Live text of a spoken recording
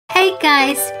Hey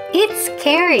guys, it's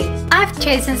Kerry. I've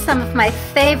chosen some of my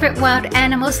favorite wild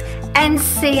animals and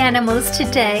sea animals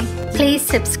today. Please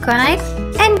subscribe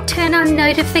and turn on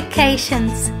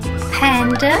notifications.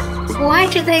 Panda, why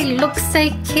do they look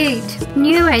so cute?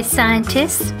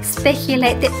 Neuroscientists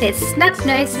speculate that their snub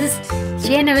noses,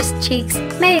 generous cheeks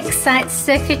may excite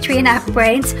circuitry in our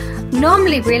brains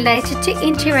normally related to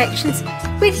interactions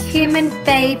with human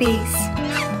babies.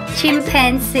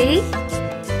 Chimpanzee,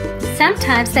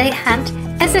 sometimes they hunt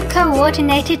as a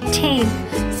coordinated team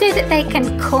so that they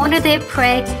can corner their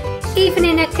prey even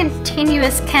in a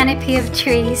continuous canopy of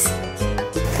trees.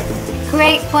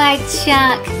 Great white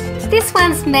shark. This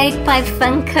one's made by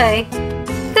Funko.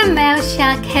 The male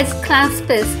shark has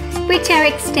claspers, which are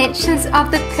extensions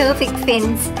of the pelvic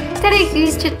fins that are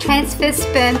used to transfer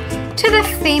sperm to the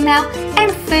female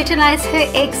and fertilize her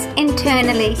eggs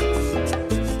internally.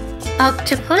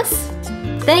 Octopus.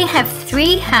 They have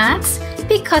 3 hearts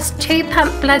because 2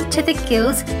 pump blood to the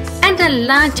gills and a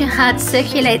larger heart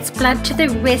circulates blood to the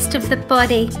rest of the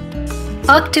body.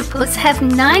 Octopus have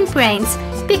 9 brains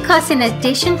because in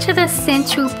addition to the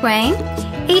central brain,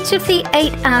 each of the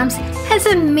 8 arms has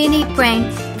a mini brain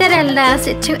that allows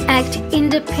it to act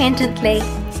independently.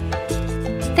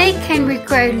 They can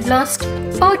regrow lost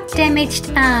or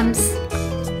damaged arms.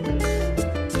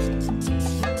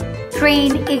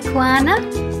 Green iguana.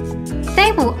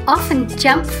 They will often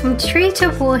jump from tree to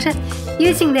water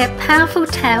using their powerful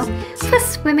tail for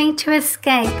swimming to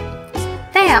escape.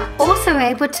 They are also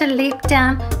able to leap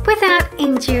down without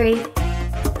injury.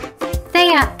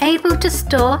 They are able to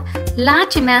store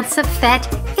large amounts of fat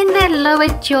in their lower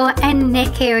jaw and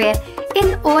neck area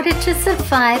in order to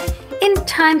survive in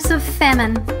times of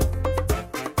famine.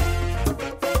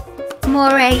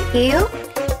 Moray eel.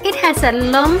 It has a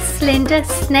long, slender,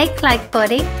 snake-like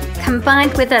body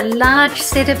combined with a large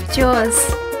set of jaws.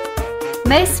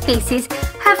 Most species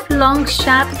have long,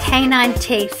 sharp canine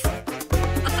teeth.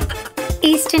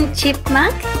 Eastern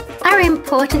chipmunk are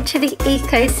important to the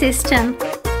ecosystem.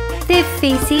 Their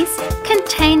feces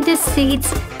contain the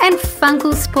seeds and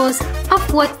fungal spores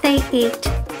of what they eat.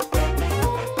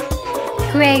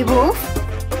 Grey wolf.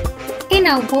 In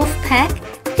a wolf pack,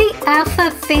 the alpha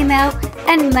female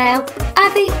and male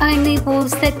are the only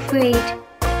wolves that breed.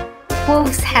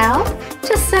 Wolves howl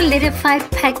to solidify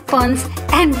pack bonds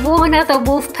and warn other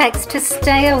wolf packs to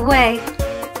stay away.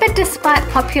 But despite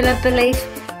popular belief,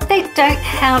 they don't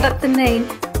howl at the moon.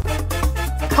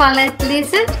 Collared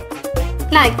lizard.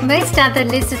 Like most other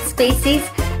lizard species,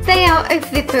 they are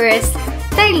oviparous.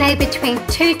 They lay between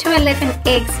 2 to 11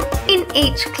 eggs in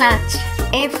each clutch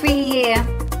every year.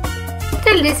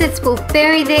 The lizards will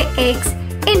bury their eggs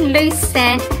in loose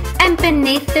sand and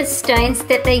beneath the stones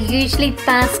that they usually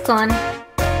bask on.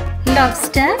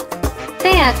 Lobster.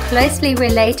 They are closely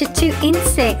related to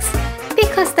insects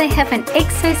because they have an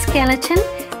exoskeleton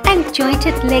and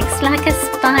jointed legs like a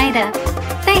spider.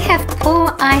 They have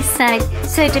poor eyesight,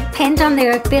 so depend on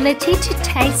their ability to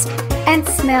taste and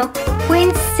smell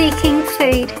when seeking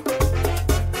food.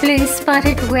 Blue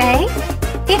spotted ray.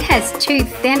 It has 2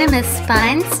 venomous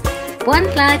spines,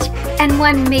 1 large and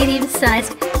 1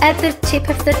 medium-sized at the tip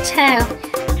of the tail.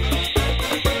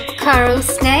 Coral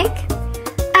snake.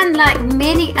 Unlike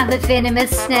many other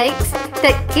venomous snakes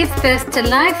that give birth to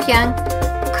live young,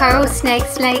 coral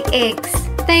snakes lay eggs.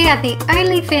 They are the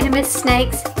only venomous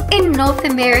snakes in North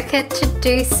America to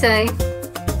do so.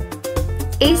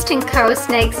 Eastern coral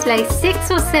snakes lay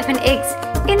 6 or 7 eggs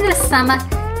in the summer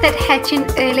that hatch in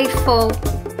early fall.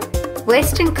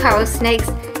 Western coral snakes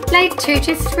lay 2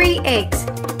 to 3 eggs.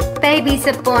 Babies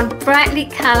are born brightly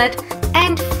coloured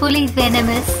and fully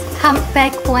venomous.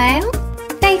 Humpback whale.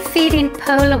 They feed in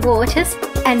polar waters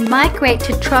and migrate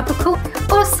to tropical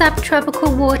or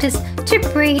subtropical waters to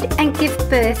breed and give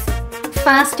birth,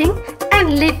 fasting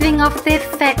and living off their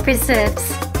fat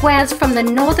reserves. Whales from the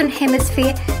northern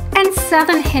hemisphere and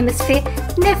southern hemisphere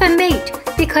never meet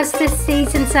because the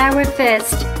seasons are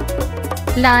reversed.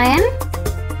 Lion.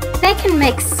 They can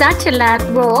make such a loud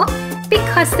roar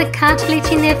because the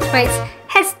cartilage in their throats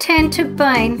has turned to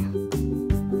bone.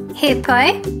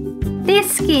 Hippo. Their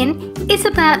skin is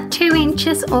about 2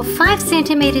 inches or 5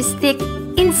 centimeters thick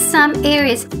in some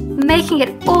areas, making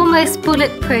it almost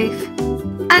bulletproof,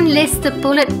 unless the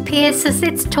bullet pierces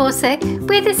its torso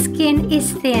where the skin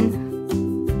is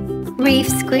thin. Reef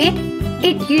squid.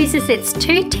 It uses its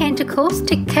 2 tentacles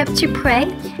to capture prey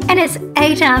and its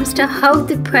 8 arms to hold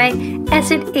the prey as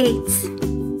it eats.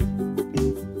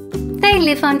 They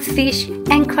live on fish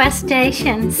and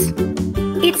crustaceans.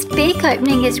 Its beak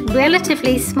opening is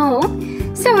relatively small,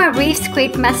 so a reef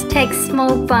squid must take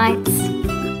small bites.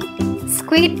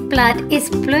 Squid blood is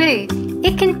blue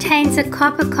It contains a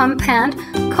copper compound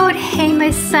called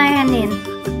hemocyanin.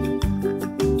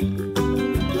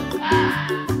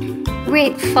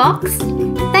 Red fox.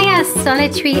 They are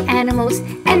solitary animals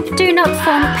and do not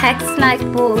form packs like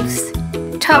wolves.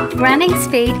 Top running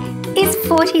speed is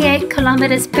 48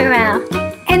 kilometers per hour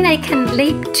and they can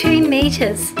leap 2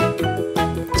 meters.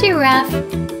 Giraffe.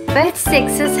 Both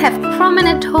sexes have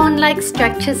prominent horn-like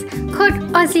structures called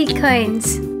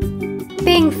ossicones.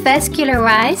 Being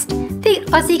vascularized, the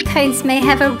ossicones may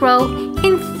have a role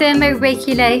in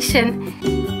thermoregulation.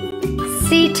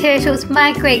 Sea turtles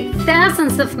migrate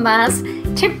thousands of miles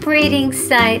to breeding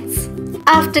sites.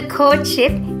 After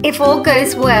courtship, if all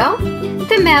goes well,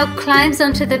 the male climbs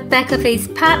onto the back of his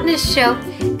partner's shell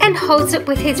and holds it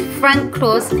with his front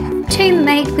claws to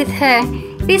mate with her.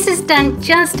 This is done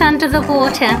just under the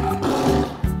water.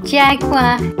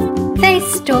 Jaguar. They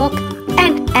stalk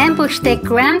and ambush their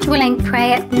ground-dwelling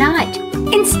prey at night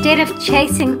instead of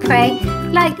chasing prey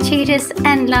like cheetahs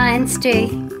and lions do.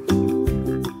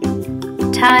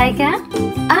 Tiger.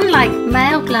 Unlike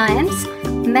male lions,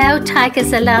 male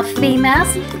tigers allow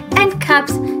females and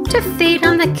cubs to feed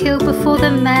on the kill before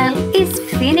the male is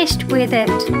finished with it,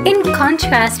 in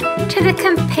contrast to the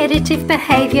competitive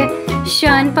behaviour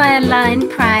shown by a lion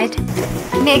pride.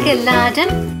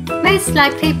 Megalodon most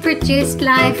likely produced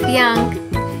live young.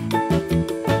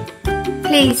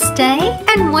 Please stay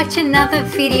and watch another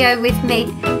video with me,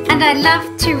 and I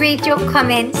love to read your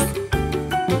comments.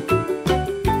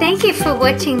 Thank you for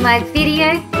watching my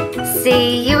video.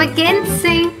 See you again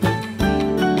soon.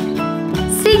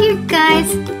 See you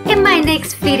guys in my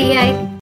next video.